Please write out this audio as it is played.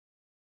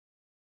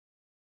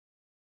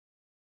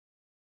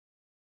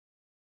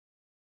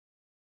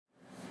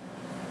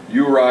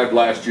You arrived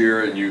last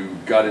year and you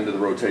got into the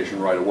rotation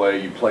right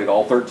away. You played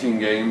all 13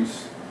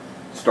 games,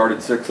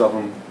 started 6 of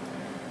them.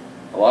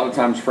 A lot of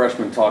times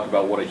freshmen talk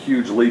about what a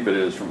huge leap it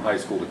is from high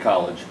school to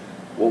college.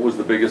 What was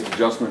the biggest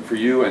adjustment for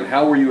you, and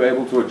how were you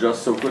able to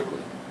adjust so quickly?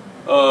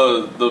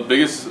 The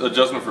biggest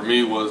adjustment for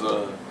me was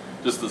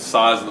just the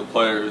size of the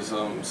players.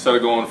 Instead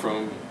of going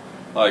from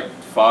like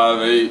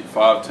 5'8",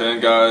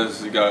 5'10"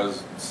 guys, you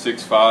guys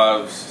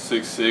 6'5",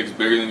 6'6",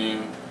 bigger than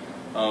you.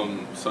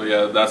 So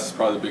yeah, that's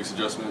probably the biggest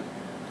adjustment.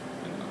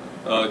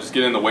 Just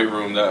getting in the weight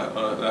room, that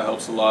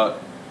helps a lot,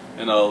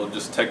 and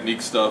just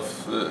technique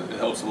stuff, it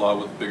helps a lot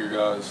with bigger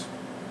guys.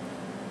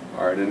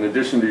 All right. In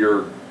addition to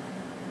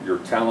your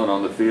talent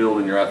on the field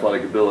and your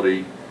athletic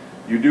ability,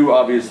 you do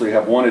obviously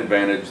have one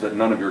advantage that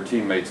none of your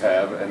teammates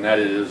have, and that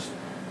is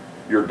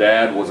your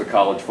dad was a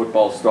college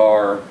football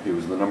star. He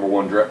was the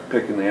 #1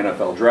 pick in the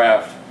NFL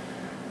draft.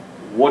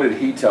 What did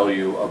he tell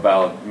you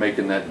about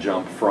making that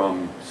jump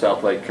from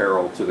South Lake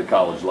Carroll to the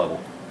college level?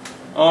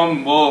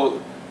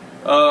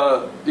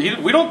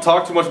 We don't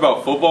talk too much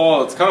about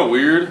football. It's kind of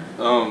weird.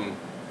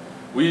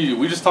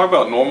 We just talk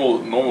about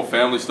normal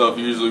family stuff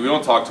usually. We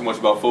don't talk too much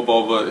about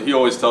football, but he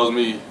always tells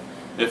me,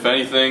 if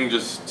anything,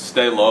 just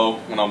stay low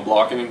when I'm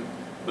blocking.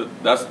 But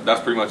that's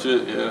pretty much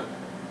it, yeah.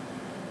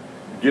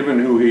 Given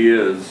who he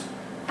is,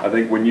 I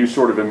think when you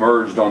sort of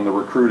emerged on the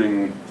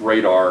recruiting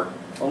radar,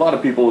 a lot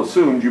of people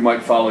assumed you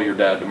might follow your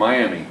dad to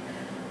Miami.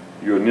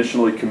 You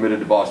initially committed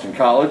to Boston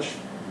College.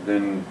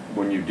 Then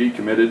when you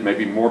decommitted,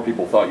 maybe more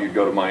people thought you'd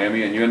go to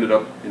Miami, and you ended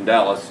up in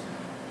Dallas.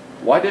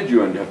 Why did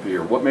you end up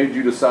here? What made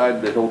you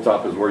decide that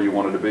Hilltop is where you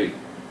wanted to be?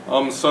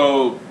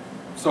 So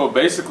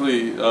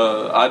basically,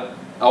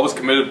 I was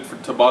committed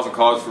to Boston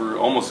College for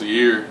almost a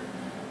year,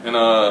 and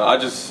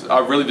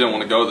I really didn't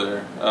want to go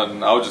there,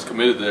 and I was just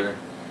committed there.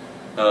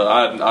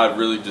 I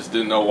really just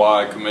didn't know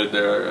why I committed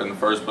there in the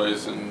first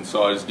place, and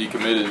so I just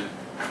decommitted.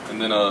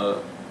 And then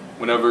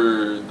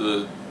whenever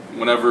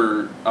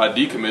I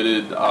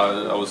decommitted,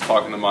 I was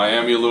talking to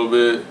Miami a little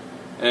bit,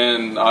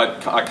 and I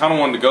kind of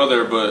wanted to go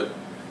there, but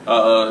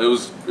it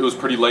was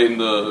pretty late in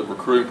the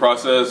recruiting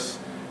process,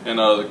 and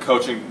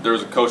there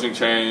was a coaching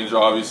change.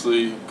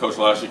 Obviously, Coach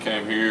Lashlee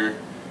came here,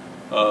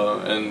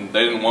 and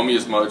they didn't want me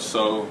as much,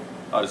 so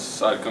I just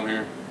decided to come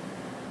here.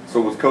 So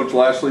was Coach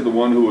Lashlee the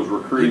one who was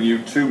recruiting you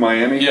to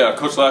Miami? Yeah,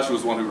 Coach Lashlee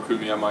was the one who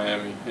recruited me at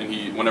Miami,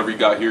 and whenever he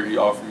got here, he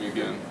offered me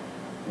again.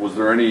 Was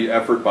there any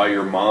effort by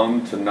your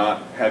mom to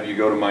not have you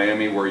go to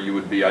Miami where you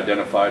would be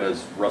identified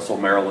as Russell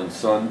Maryland's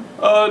son?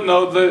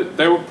 No,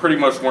 they were pretty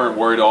much weren't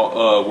worried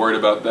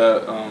about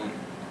that.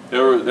 They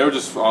were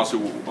just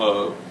honestly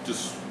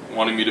just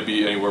wanting me to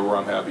be anywhere where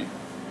I'm happy.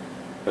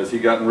 Has he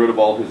gotten rid of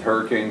all his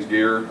Hurricanes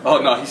gear? Oh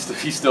no,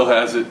 he still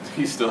has it.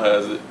 He still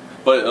has it.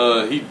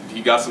 But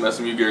he got some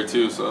SMU gear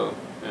too, so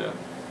yeah.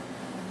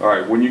 All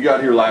right. When you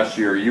got here last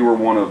year, you were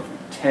one of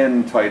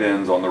 10 tight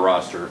ends on the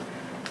roster.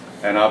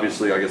 And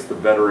obviously, I guess the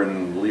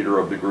veteran leader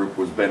of the group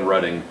was Ben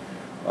Redding.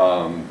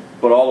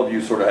 But all of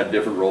you sort of had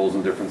different roles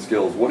and different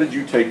skills. What did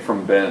you take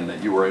from Ben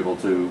that you were able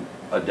to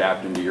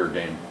adapt into your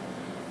game?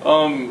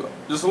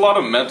 Just a lot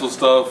of mental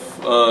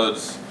stuff.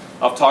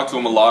 I've talked to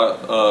him a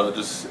lot,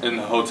 just in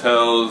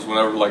hotels,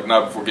 whenever, like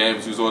night before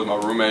games. He was always my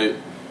roommate,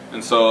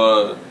 and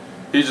so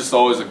he's just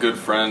always a good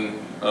friend,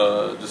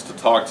 just to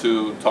talk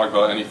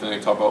about anything,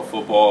 talk about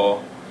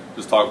football,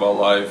 just talk about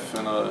life,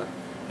 and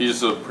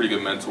he's just a pretty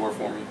good mentor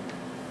for me.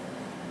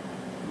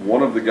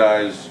 One of the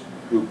guys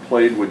who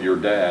played with your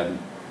dad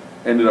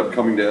ended up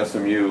coming to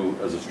SMU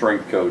as a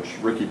strength coach,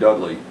 Ricky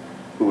Dudley,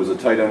 who was a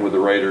tight end with the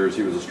Raiders.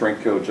 He was a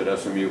strength coach at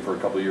SMU for a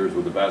couple of years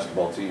with the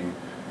basketball team.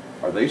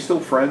 Are they still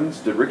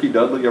friends? Did Ricky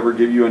Dudley ever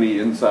give you any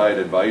inside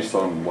advice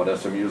on what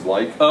SMU is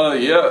like?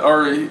 Yeah,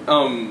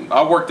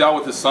 I worked out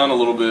with his son a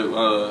little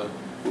bit.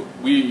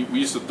 We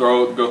used to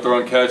go throw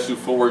and catch, do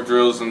footwork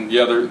drills, and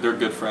yeah, they're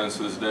good friends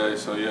to this day.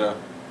 So yeah,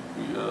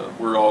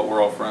 we're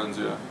all friends.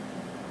 Yeah.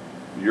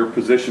 Your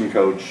position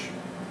coach,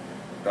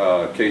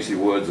 Casey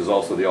Woods, is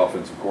also the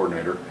offensive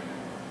coordinator.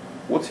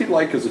 What's he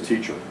like as a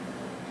teacher?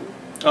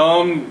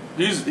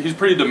 He's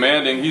pretty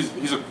demanding.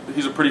 He's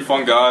a pretty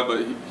fun guy,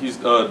 but he's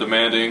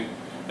demanding,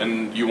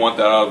 and you want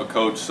that out of a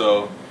coach.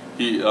 So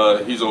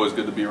he's always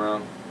good to be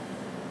around.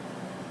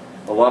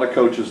 A lot of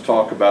coaches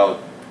talk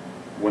about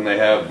when they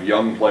have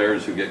young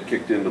players who get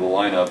kicked into the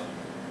lineup,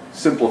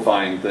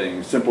 simplifying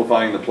things,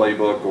 simplifying the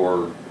playbook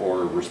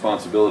or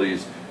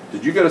responsibilities.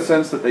 Did you get a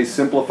sense that they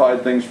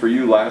simplified things for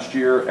you last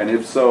year? And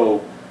if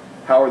so,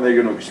 how are they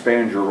going to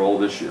expand your role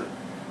this year?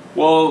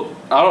 Well,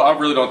 I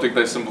really don't think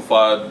they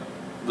simplified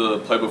the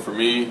playbook for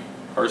me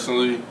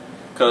personally,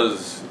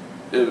 because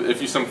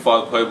if you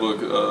simplify the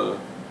playbook,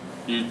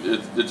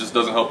 it just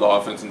doesn't help the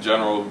offense in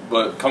general.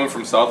 But coming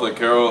from South Lake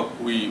Carroll,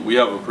 we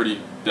have a pretty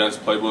dense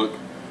playbook.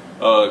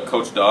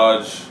 Coach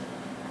Dodge,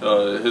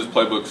 his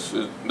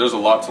playbooks, there's a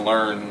lot to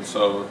learn.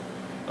 So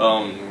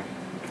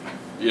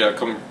yeah,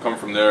 coming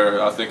from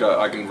there, I think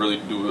I can really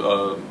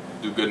do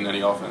good in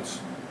any offense.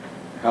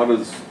 How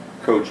does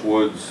Coach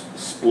Woods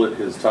split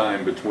his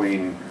time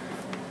between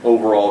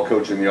overall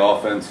coaching the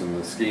offense and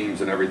the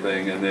schemes and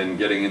everything, and then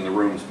getting in the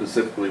room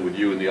specifically with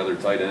you and the other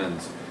tight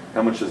ends?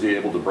 How much is he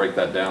able to break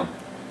that down?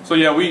 So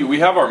yeah, we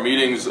have our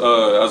meetings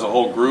as a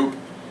whole group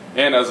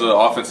and as an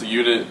offensive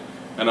unit,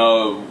 and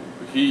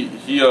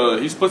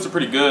he splits it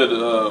pretty good.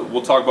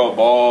 We'll talk about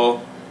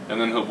ball, and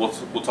then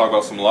we'll talk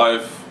about some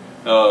life.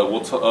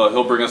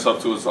 He'll bring us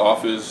up to his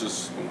office,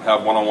 just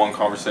have one-on-one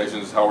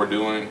conversations, how we're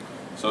doing.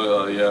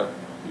 So yeah,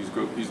 he's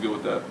good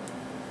with that.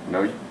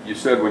 Now, you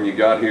said when you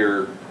got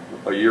here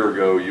a year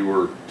ago you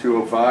were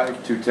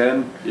 205,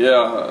 210?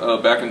 Yeah,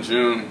 back in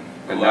June.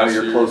 And now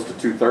you're close to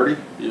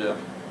 230? Yeah.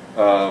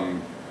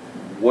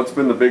 What's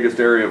been the biggest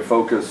area of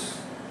focus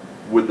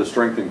with the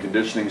strength and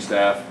conditioning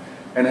staff?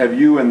 And have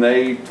you and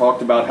they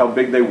talked about how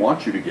big they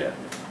want you to get?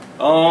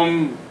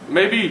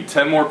 Maybe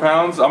 10 more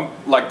pounds.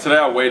 Like today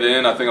I weighed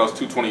in, I think I was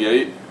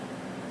 228.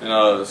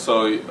 And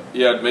so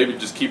yeah, maybe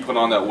just keep putting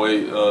on that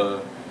weight,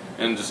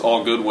 and just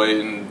all good weight,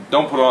 and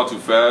don't put it on too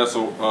fast.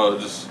 So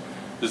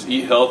just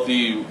eat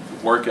healthy,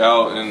 work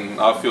out, and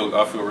I feel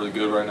really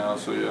good right now.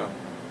 So yeah.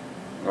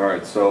 All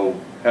right. So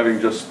having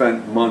just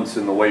spent months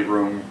in the weight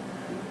room,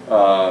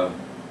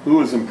 who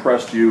has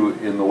impressed you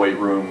in the weight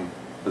room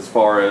as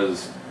far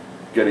as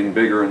getting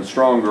bigger and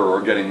stronger,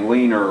 or getting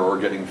leaner, or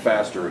getting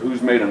faster?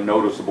 Who's made a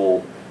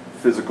noticeable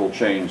physical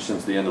change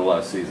since the end of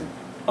last season?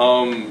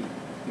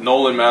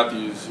 Nolan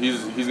Matthews.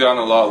 He's gotten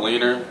a lot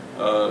leaner.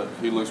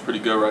 He looks pretty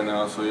good right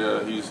now. So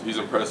yeah, he's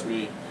impressed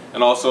me.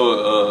 And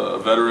also a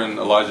veteran,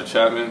 Elijah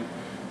Chapman.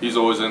 He's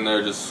always in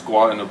there just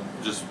squatting,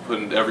 just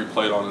putting every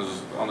plate on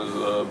his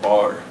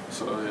bar.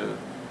 So yeah.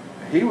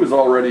 He was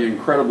already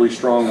incredibly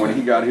strong when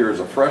he got here as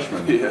a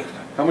freshman. Yeah.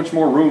 How much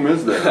more room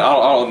is there?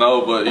 I don't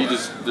know, but he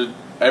just did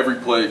every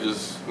plate.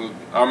 Just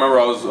I remember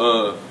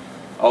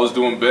I was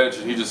doing bench,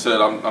 and he just said,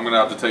 I'm gonna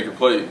have to take a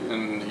plate,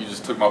 and he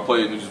just took my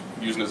plate and he was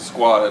using it as a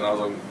squat, and I was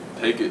like,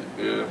 take it.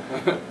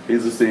 Yeah.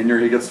 He's a senior.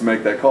 He gets to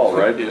make that call,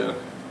 right? Yeah.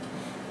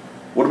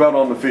 What about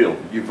on the field?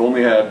 You've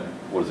only had,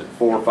 4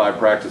 or 5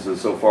 practices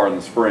so far in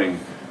the spring,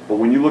 but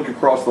when you look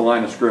across the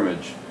line of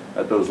scrimmage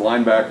at those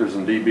linebackers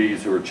and DBs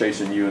who are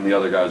chasing you and the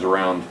other guys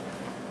around,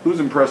 who's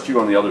impressed you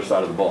on the other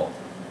side of the ball?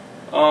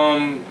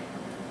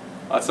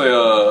 I'd say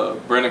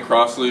Brandon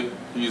Crossley.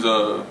 He's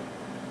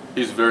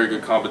very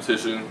good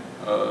competition.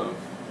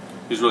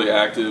 He's really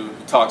active.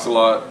 He talks a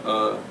lot.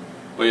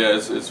 But yeah,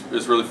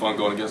 it's really fun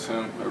going against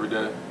him every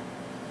day.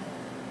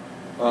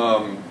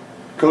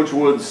 Coach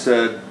Woods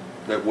said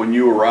that when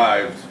you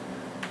arrived,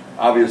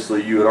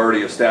 obviously you had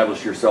already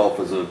established yourself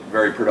as a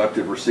very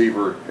productive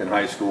receiver in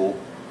high school.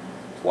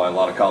 That's why a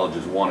lot of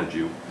colleges wanted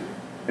you.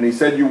 And he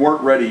said you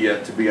weren't ready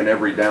yet to be an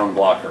every down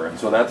blocker, and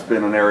so that's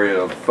been an area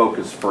of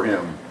focus for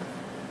him.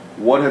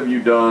 What have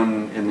you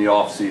done in the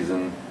off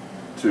season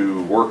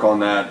to work on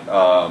that,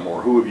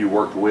 or who have you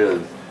worked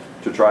with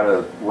to try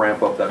to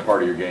ramp up that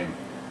part of your game?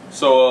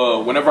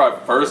 So whenever I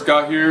first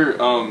got here,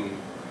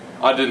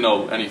 I didn't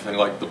know anything,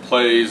 like the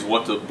plays,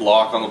 what to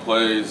block on the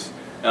plays,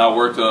 and I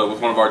worked with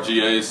one of our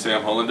GAs,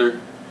 Sam Hollander.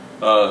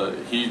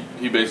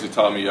 He basically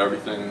taught me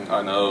everything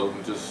I know.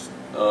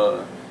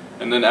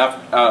 And then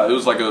after, it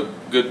was like a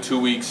good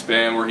 2-week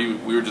span where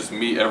we would just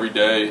meet every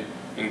day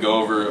and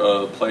go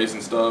over plays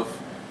and stuff.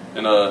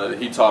 And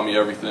he taught me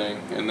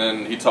everything. And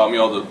then he taught me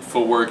all the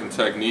footwork and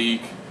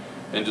technique,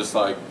 and just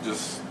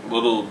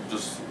little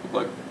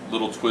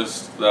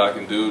twists that I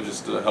can do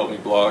just to help me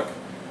block.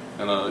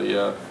 And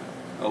yeah,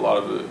 a lot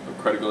of it,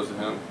 credit goes to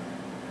him.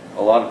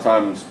 A lot of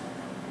times,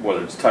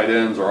 whether it's tight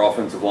ends or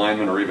offensive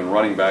linemen or even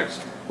running backs,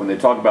 when they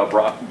talk about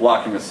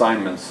blocking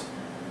assignments,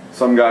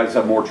 some guys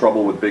have more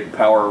trouble with big,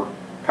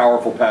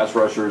 powerful pass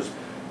rushers.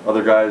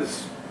 Other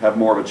guys have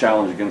more of a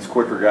challenge against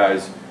quicker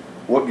guys.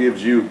 What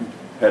gives you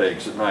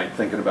headaches at night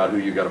thinking about who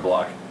you got to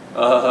block?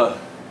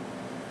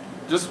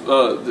 Just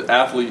the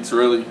athletes,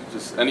 really,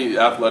 just any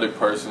athletic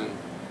person.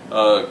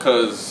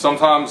 Because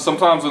sometimes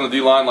on the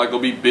D-line, like, they'll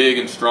be big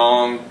and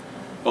strong,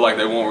 but like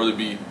they won't really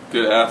be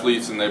good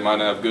athletes, and they might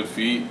not have good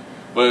feet.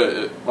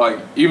 But like,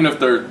 even if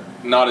they're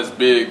not as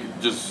big,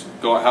 just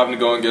having to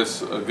go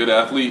against a good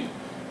athlete,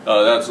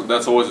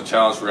 that's always a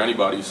challenge for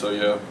anybody. So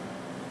yeah.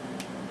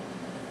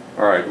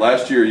 All right.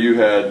 Last year you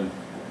had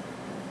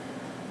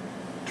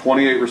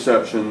 28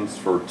 receptions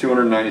for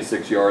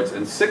 296 yards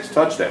and 6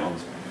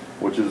 touchdowns,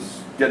 which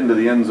is getting to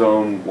the end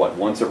zone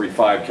once every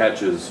 5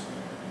 catches.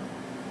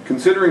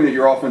 Considering that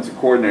your offensive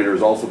coordinator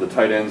is also the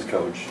tight ends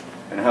coach,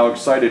 and how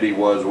excited he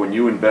was when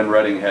you and Ben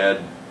Redding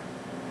had,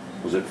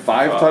 was it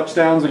 5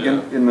 touchdowns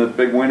again in the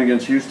big win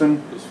against Houston?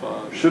 It was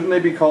 5. Shouldn't they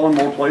be calling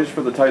more plays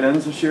for the tight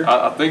ends this year?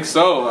 I think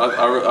so.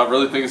 I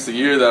really think it's the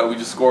year that we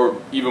just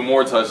score even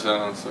more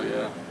touchdowns. So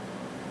yeah.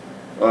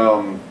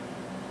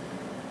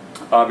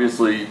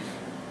 Obviously,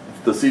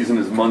 the season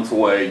is months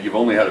away. You've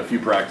only had a few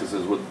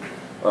practices with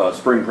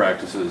spring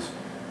practices.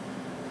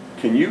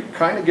 Can you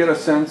kind of get a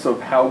sense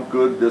of how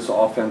good this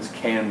offense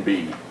can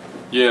be?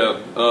 Yeah,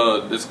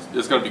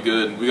 it's going to be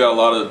good. We got a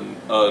lot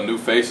of new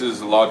faces,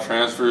 a lot of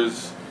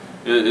transfers.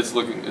 It's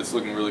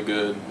looking really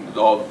good.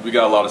 We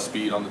got a lot of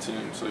speed on the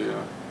team, so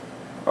yeah.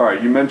 All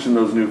right, you mentioned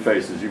those new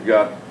faces. You've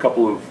got a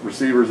couple of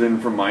receivers in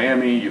from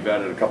Miami. You've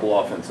added a couple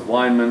offensive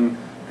linemen.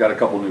 Got a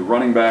couple new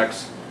running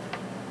backs.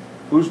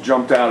 Who's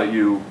jumped out at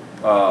you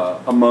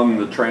among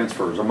the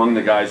transfers, among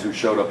the guys who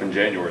showed up in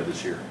January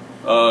this year?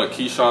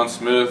 Keyshawn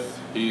Smith,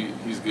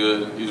 he's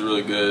good. He's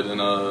really good.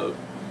 And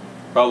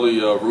probably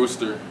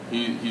Rooster.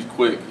 He's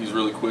quick. He's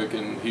really quick.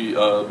 And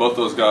both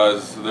those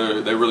guys,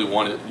 they really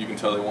want it. You can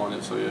tell they want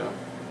it. So yeah.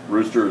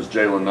 Rooster is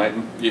Jalen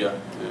Knighton? Yeah.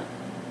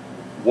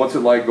 What's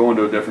it like going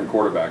to a different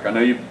quarterback? I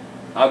know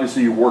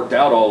obviously you worked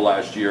out all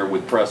last year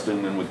with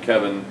Preston and with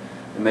Kevin,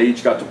 and they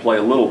each got to play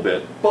a little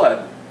bit.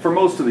 But for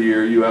most of the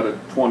year, you had a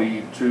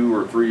 22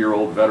 or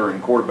 3-year-old veteran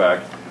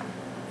quarterback.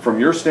 From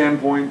your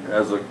standpoint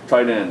as a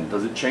tight end,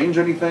 does it change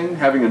anything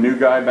having a new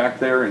guy back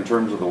there in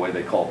terms of the way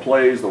they call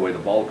plays, the way the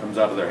ball comes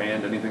out of their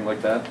hand, anything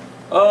like that?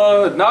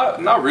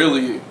 Not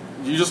really.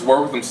 You just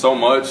work with them so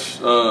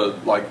much.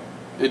 Like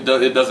it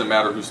doesn't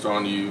matter who's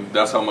throwing to you.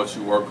 That's how much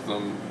you work with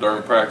them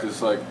during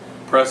practice. Like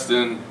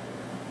Preston,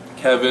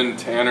 Kevin,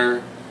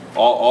 Tanner,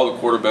 all the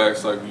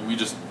quarterbacks, like we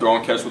just throw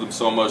and catch with them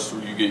so much, so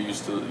you get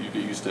used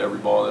to every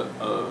ball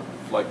that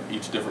like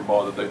each different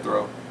ball that they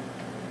throw.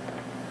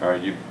 All right,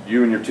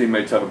 you and your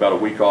teammates have about a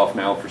week off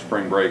now for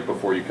spring break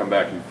before you come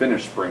back and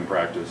finish spring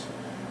practice.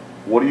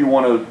 What do you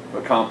want to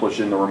accomplish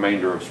in the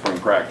remainder of spring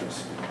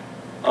practice?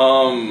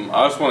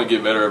 I just want to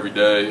get better every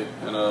day,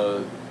 and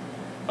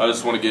I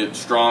just want to get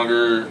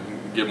stronger,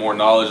 get more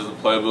knowledge of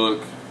the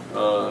playbook,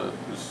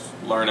 just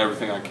learn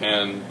everything I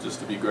can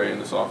just to be great in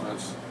this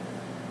offense.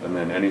 And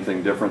then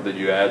anything different that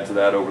you add to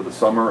that over the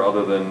summer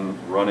other than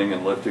running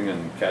and lifting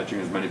and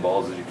catching as many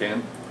balls as you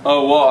can?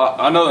 Oh, well,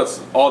 I know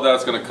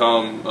that's going to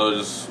come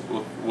just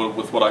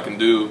with what I can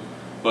do.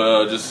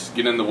 But just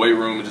getting in the weight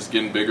room and just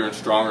getting bigger and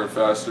stronger and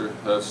faster,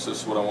 that's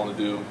just what I want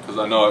to do, because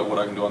I know what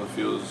I can do on the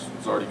field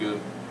is already good.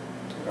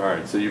 All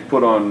right, so you've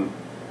put on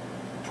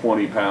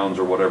 20 pounds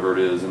or whatever it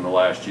is in the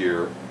last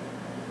year,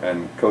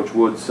 and Coach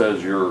Wood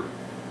says you're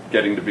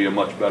getting to be a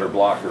much better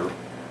blocker.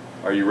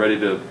 Are you ready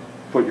to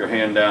put your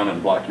hand down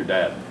and block your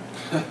dad?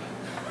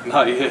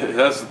 Not yet.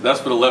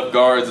 That's for the left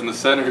guards and the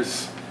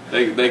centers.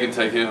 They can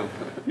take him.